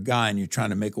when you're a guy and you're trying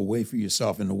to make a way for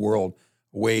yourself in the world,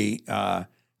 a way to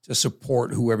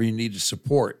support whoever you need to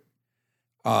support,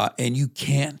 and you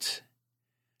can't,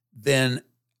 then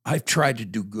I've tried to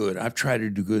do good.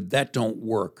 That don't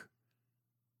work.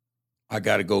 I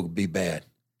got to go be bad.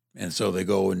 And so they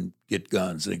go and get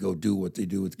guns. They go do what they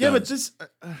do with guns.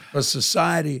 But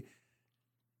society,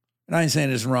 and I ain't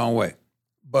saying this the wrong way,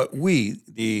 but we,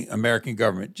 the American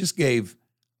government, just gave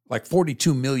like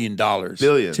 $42 million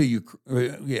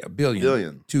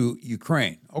to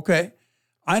Ukraine. Okay.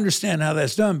 I understand how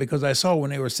that's done because I saw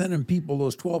when they were sending people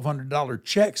those $1,200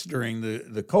 checks during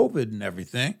the COVID and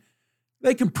everything.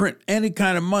 They can print any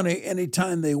kind of money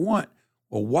anytime they want.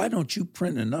 Well, why don't you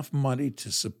print enough money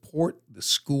to support the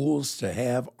schools to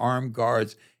have armed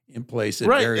guards in place at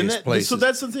various places? So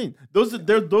that's the thing. Those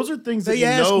are things that they you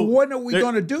ask, know. when are we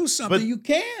going to do something? You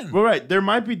can. Well, right. There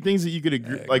might be things that you could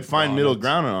agree, find middle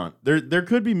ground on. There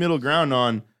could be middle ground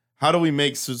on how do we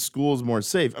make schools more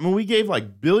safe. I mean, we gave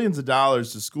billions of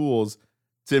dollars to schools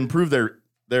to improve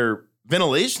their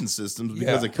ventilation systems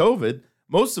because of COVID.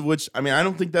 Most of which, I mean, I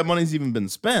don't think that money's even been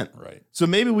spent. Right. So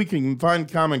maybe we can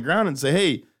find common ground and say,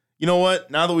 hey, you know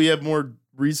what? Now that we have more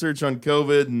research on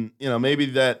COVID and, maybe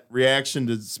that reaction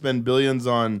to spend billions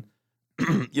on,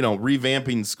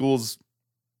 revamping schools'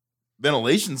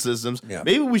 ventilation systems,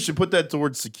 maybe we should put that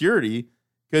towards security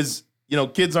because,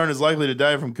 kids aren't as likely to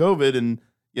die from COVID. And,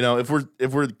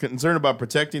 if we're concerned about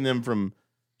protecting them from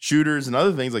shooters and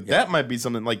other things that might be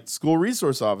something like school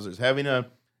resource officers having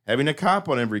a cop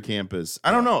on every campus.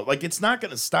 I don't know. It's not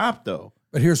going to stop, though.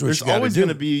 But here's what there's always going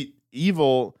to be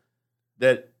evil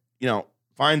that,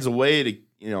 finds a way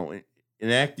to,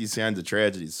 enact these kinds of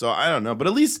tragedies. So I don't know. But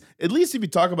at least if you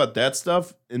talk about that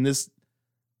stuff in this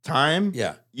time,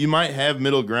 you might have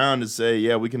middle ground to say,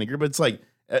 yeah, we can agree. But it's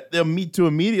to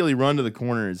immediately run to the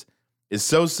corners is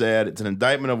so sad. It's an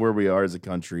indictment of where we are as a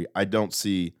country. I don't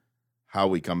see how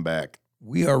we come back.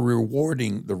 We are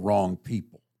rewarding the wrong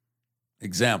people.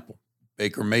 Example,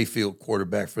 Baker Mayfield,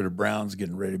 quarterback for the Browns,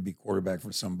 getting ready to be quarterback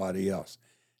for somebody else.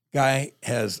 Guy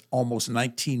has almost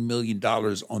 $19 million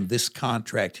on this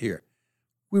contract here.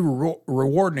 We were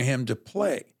rewarding him to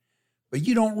play. But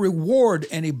you don't reward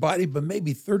anybody but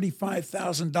maybe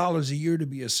 $35,000 a year to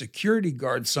be a security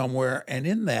guard somewhere, and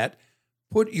in that,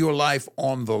 put your life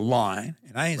on the line.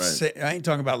 And I ain't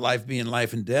talking about life being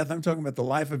life and death. I'm talking about the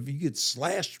life of, if you get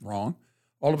slashed wrong,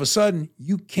 all of a sudden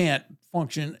you can't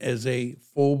function as a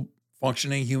full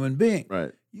functioning human being.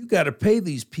 Right. You got to pay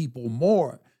these people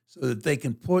more so that they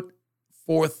can put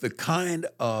forth the kind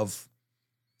of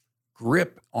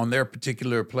grip on their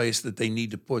particular place that they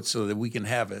need to put so that we can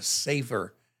have a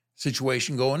safer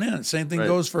situation going in. Same thing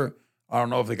goes for, I don't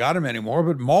know if they got them anymore,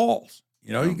 but malls.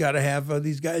 You got to have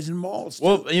these guys in malls. Too.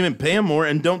 Well, even pay them more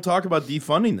and don't talk about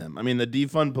defunding them. I mean, the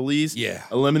defund police,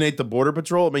 eliminate the Border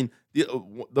Patrol. I mean,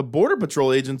 the Border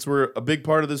Patrol agents were a big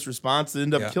part of this response that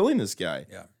ended up killing this guy.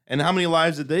 Yeah. And how many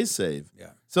lives did they save? Yeah.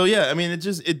 So, I mean,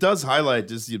 it does highlight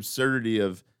just the absurdity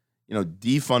of,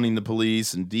 defunding the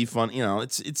police and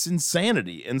it's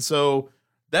insanity. And so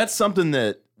that's something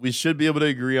that we should be able to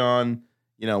agree on.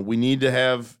 We need to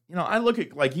have, I look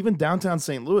at even downtown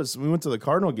St. Louis, we went to the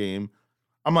Cardinal game.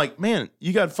 I'm like, man,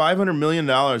 you got $500 million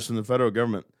from the federal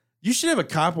government. You should have a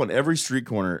cop on every street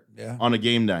corner on a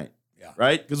game night,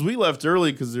 right? Because we left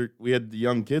early because we had the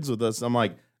young kids with us. I'm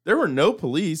like, there were no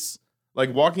police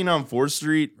walking on 4th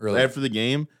Street after the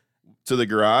game to the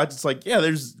garage. It's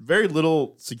there's very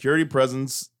little security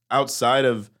presence outside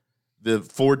of the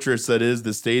fortress that is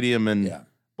the stadium and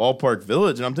Ballpark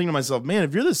Village. And I'm thinking to myself, man,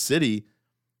 if you're the city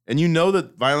and you know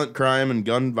that violent crime and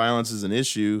gun violence is an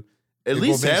issue, at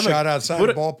least have shot outside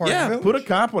Ballpark Village. Put a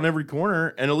cop on every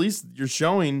corner, and at least you're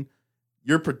showing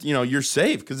you're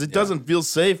safe because it doesn't feel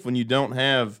safe when you don't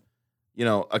have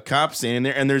a cop standing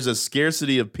there and there's a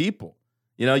scarcity of people.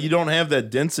 You don't have that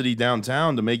density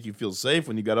downtown to make you feel safe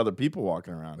when you got other people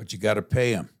walking around. But you got to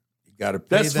pay them. You got to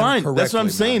pay them. That's fine. That's what I'm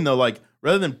saying though.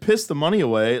 Rather than piss the money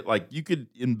away, you could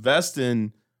invest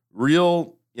in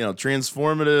real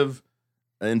transformative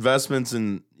investments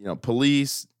in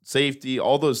police, safety,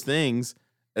 all those things,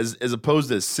 as opposed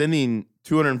to sending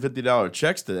 $250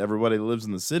 checks to everybody that lives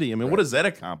in the city. I mean, what does that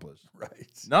accomplish? Right.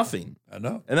 Nothing. I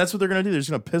know. And that's what they're going to do. They're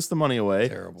just going to piss the money away.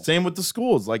 Terrible. Same with the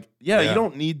schools. You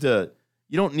don't need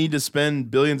to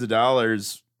spend billions of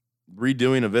dollars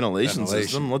redoing a ventilation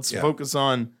system. Let's focus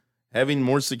on having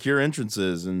more secure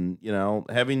entrances and,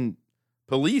 having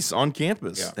police on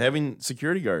campus, having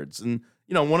security guards. And,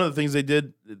 one of the things they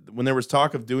did when there was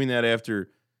talk of doing that after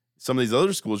some of these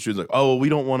other school shootings, we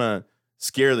don't want to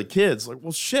scare the kids.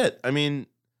 Well, shit. I mean,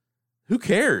 who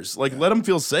cares? Let them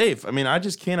feel safe. I mean, I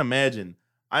just can't imagine.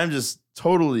 I'm just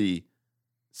totally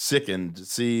sickened to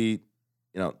see,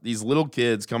 these little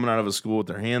kids coming out of a school with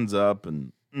their hands up,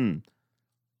 and I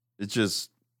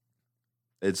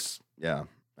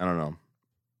don't know.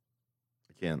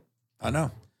 I can't. I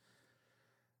know.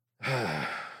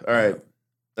 All right.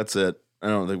 That's it. I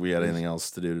don't think we got anything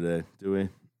else to do today, do we?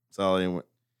 Soly, what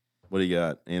do you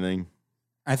got? Anything?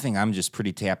 I think I'm just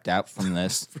pretty tapped out from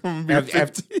this.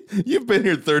 You've been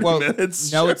here 30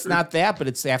 minutes. No, it's not that, but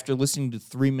it's after listening to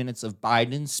 3 minutes of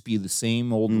Biden spew the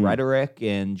same old rhetoric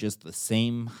and just the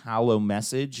same hollow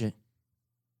message.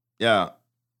 Yeah.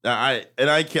 I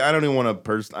don't even want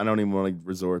to I don't even want to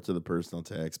resort to the personal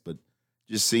attacks, but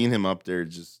just seeing him up there, it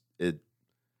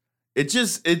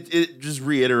just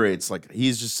reiterates like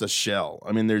he's just a shell.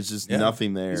 I mean, there's just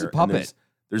nothing there. He's a puppet.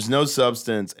 There's no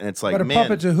substance, and it's like, But a man,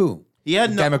 puppet to who? he had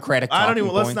no Democratic. I don't even.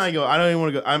 talking Let's points. not go. I don't even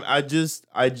want to go.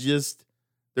 I just.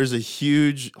 There's a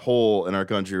huge hole in our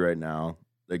country right now.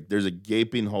 Like there's a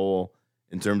gaping hole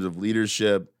in terms of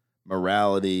leadership,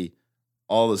 morality,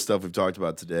 all the stuff we've talked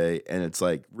about today, and it's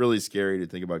like really scary to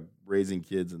think about raising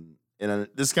kids in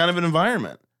this kind of an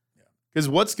environment. Because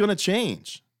what's going to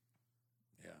change?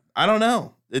 Yeah, I don't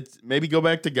know. It's maybe go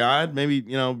back to God. Maybe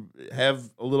have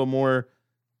a little more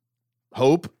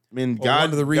hope. I mean, Well,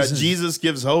 one of the reasons- Jesus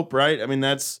gives hope, right? I mean,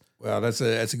 that's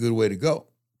a good way to go.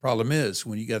 Problem is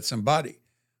when you got somebody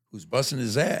who's busting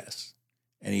his ass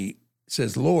and he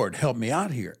says, Lord, help me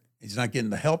out here. He's not getting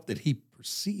the help that he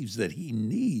perceives that he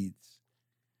needs.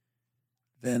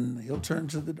 Then he'll turn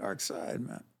to the dark side,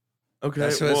 man. okay.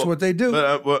 That's well, what they do.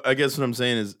 But I guess what I'm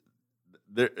saying is,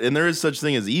 there is such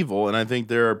thing as evil, and I think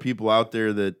there are people out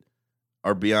there that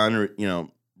are beyond,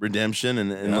 redemption.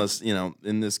 And unless,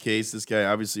 in this case, this guy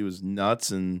obviously was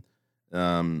nuts and,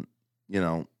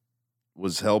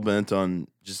 was hell bent on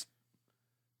just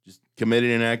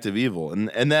committing an act of evil,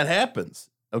 and that happens.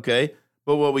 Okay,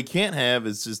 but what we can't have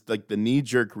is just like the knee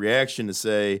jerk reaction to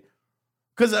say,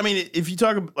 because I mean, if you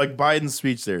talk about like Biden's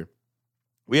speech there,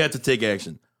 we have to take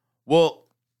action. Well,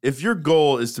 if your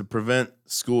goal is to prevent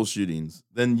school shootings,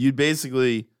 then you'd have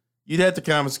to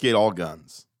confiscate all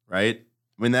guns, right?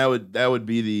 I mean, that would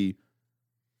be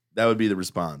the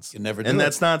response. You never do and it.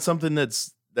 that's not something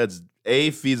that's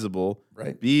A, feasible,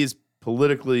 Right. B, is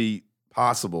politically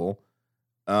possible.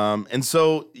 And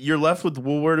so you're left with,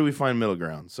 well, where do we find middle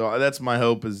ground? So that's my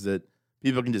hope, is that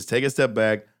people can just take a step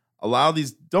back, allow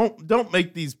these, don't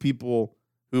make these people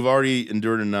who've already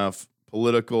endured enough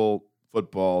political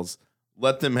footballs,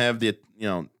 let them have the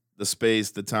space,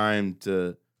 the time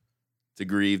to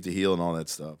grieve, to heal, and all that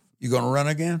stuff. You going to run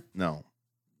again? No,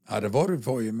 I'd have voted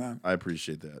for you, man. I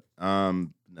appreciate that.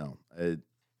 I'm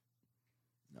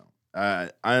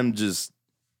just,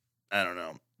 I don't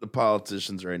know. The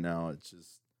politicians right now, it's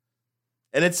just,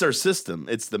 and it's our system.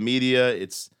 It's the media.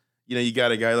 It's, you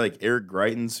got a guy like Eric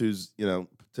Greitens who's,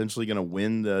 potentially going to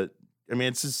win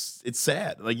it's just, it's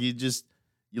sad. Like you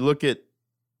look at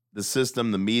the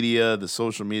system, the media, the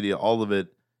social media, all of it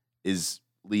is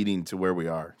leading to where we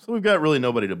are. So we've got really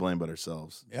nobody to blame but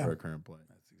ourselves for our current play.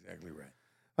 That's exactly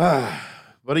right.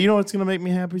 But you know what's going to make me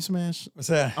happy, Smash? What's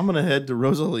that? I'm going to head to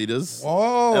Rosalita's.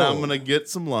 Whoa. And I'm going to get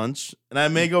some lunch. And I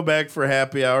may go back for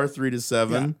happy hour 3 to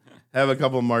 7, have a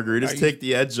couple of margaritas, take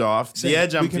the edge off. The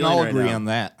edge I'm We can feeling all right agree now. on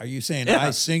that. Are you saying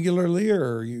I singularly,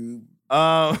 or are you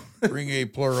bring a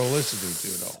pluralisticity to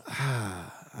it all?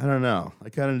 I don't know. I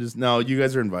kind of just, no, you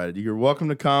guys are invited. You're welcome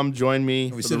to come join me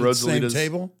Can we for sit the at the same Rosalita's.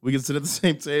 table? We can sit at the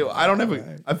same table. I don't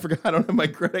have I forgot I don't have my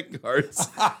credit cards.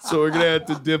 So we're going to have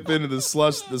to dip into the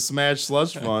Smash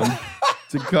slush fund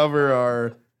to cover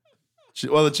our,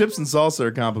 well, the chips and salsa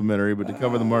are complimentary, but to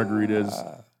cover the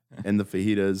margaritas and the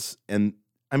fajitas. And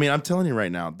I mean, I'm telling you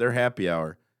right now, they're happy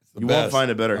hour. You won't best.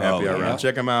 find a better happy hour around.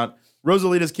 Check them out.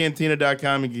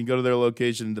 RosalitasCantina.com. You can go to their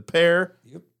location in the Pear,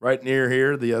 right near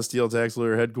here, the STL Tax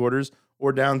Lawyer headquarters,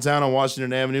 or downtown on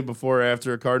Washington Avenue before or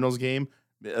after a Cardinals game.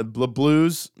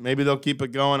 Blues, maybe they'll keep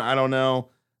it going. I don't know.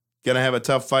 Gonna have a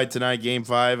tough fight tonight, Game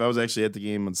 5. I was actually at the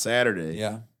game on Saturday.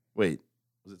 Yeah. Wait,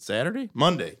 was it Saturday?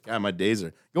 Monday. God, my days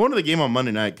are going to the game on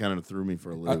Monday night. Kind of threw me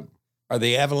for a loop. Are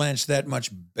the Avalanche that much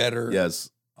better?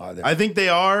 Yes, Are they? I think they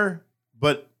are.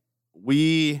 But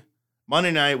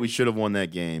Monday night we should have won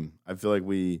that game. I feel like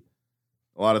a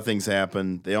lot of things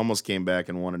happened. They almost came back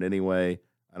and won it anyway.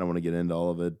 I don't want to get into all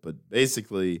of it, but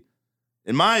basically,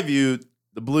 in my view,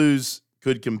 the Blues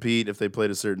could compete if they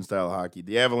played a certain style of hockey.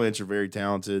 The Avalanche are very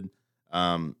talented.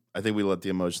 I think we let the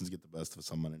emotions get the best of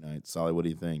us on Monday night. Soly, what do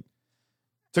you think?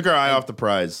 Took our eye off the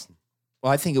prize.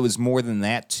 Well, I think it was more than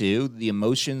that, too. The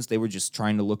emotions, they were just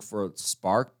trying to look for a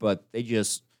spark, but they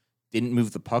just didn't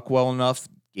move the puck well enough,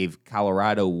 gave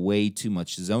Colorado way too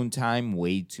much zone time,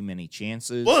 way too many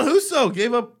chances. Well, Husso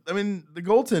gave up, the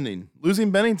goaltending. Losing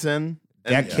Bennington.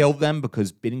 That killed them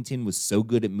because Binnington was so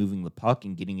good at moving the puck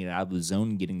and getting it out of the zone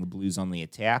and getting the Blues on the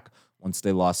attack. Once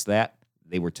they lost that,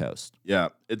 they were toast. Yeah,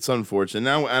 it's unfortunate.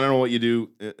 Now, I don't know what you do,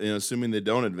 assuming they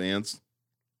don't advance.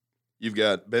 You've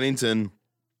got Bennington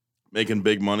making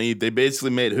big money. They basically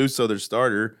made Husso their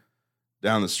starter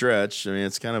down the stretch. I mean,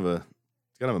 it's kind of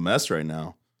a mess right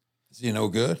now. Is he no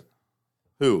good?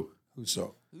 Who?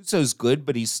 Husso. Husso's good,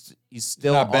 but he's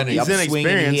still not on the Binnington. He's upswing,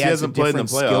 and inexperienced. he He has hasn't a played in the different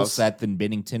skill playoffs. set than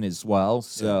Binnington as well.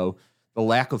 So the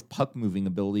lack of puck moving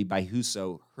ability by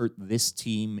Husso hurt this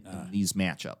team in these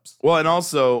matchups. Well, and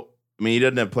also, I mean, he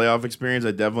doesn't have playoff experience.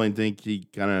 I definitely think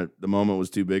the moment was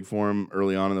too big for him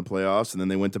early on in the playoffs. And then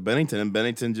they went to Bennington, and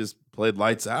Bennington just played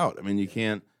lights out. I mean, you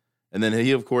can't. And then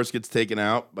he, of course, gets taken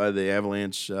out by the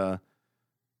Avalanche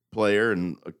player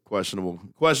and a questionable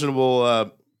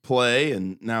play.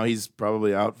 And now he's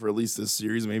probably out for at least this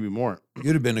series, maybe more.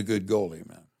 You'd have been a good goalie,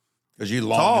 man. Because you're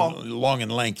Tall. long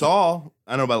and lanky. Tall.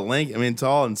 I don't know about lanky. I mean,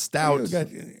 tall and stout.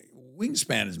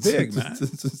 Wingspan is big, man.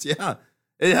 Yeah.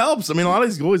 It helps. I mean, a lot of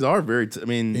these goalies are very.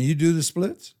 Can you do the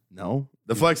splits? No.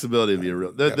 The flexibility of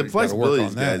the flexibility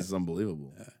of these guys is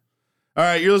unbelievable. Yeah. All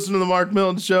right, you're listening to the Mark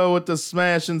Milton Show with the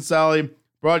Smash and Soly,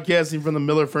 broadcasting from the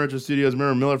Miller Furniture Studios.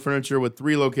 Remember, Miller Furniture with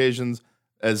 3 locations,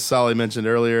 as Soly mentioned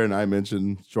earlier, and I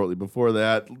mentioned shortly before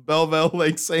that: Belleville,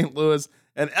 Lake St. Louis,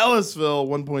 and Ellisville,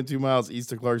 1.2 miles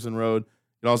east of Clarkson Road.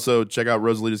 You can also check out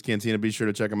Rosalita's Cantina. Be sure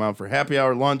to check them out for happy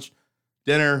hour, lunch,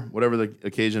 dinner, whatever the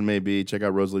occasion may be. Check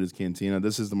out Rosalita's Cantina.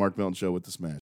 This is the Mark Milton Show with the Smash.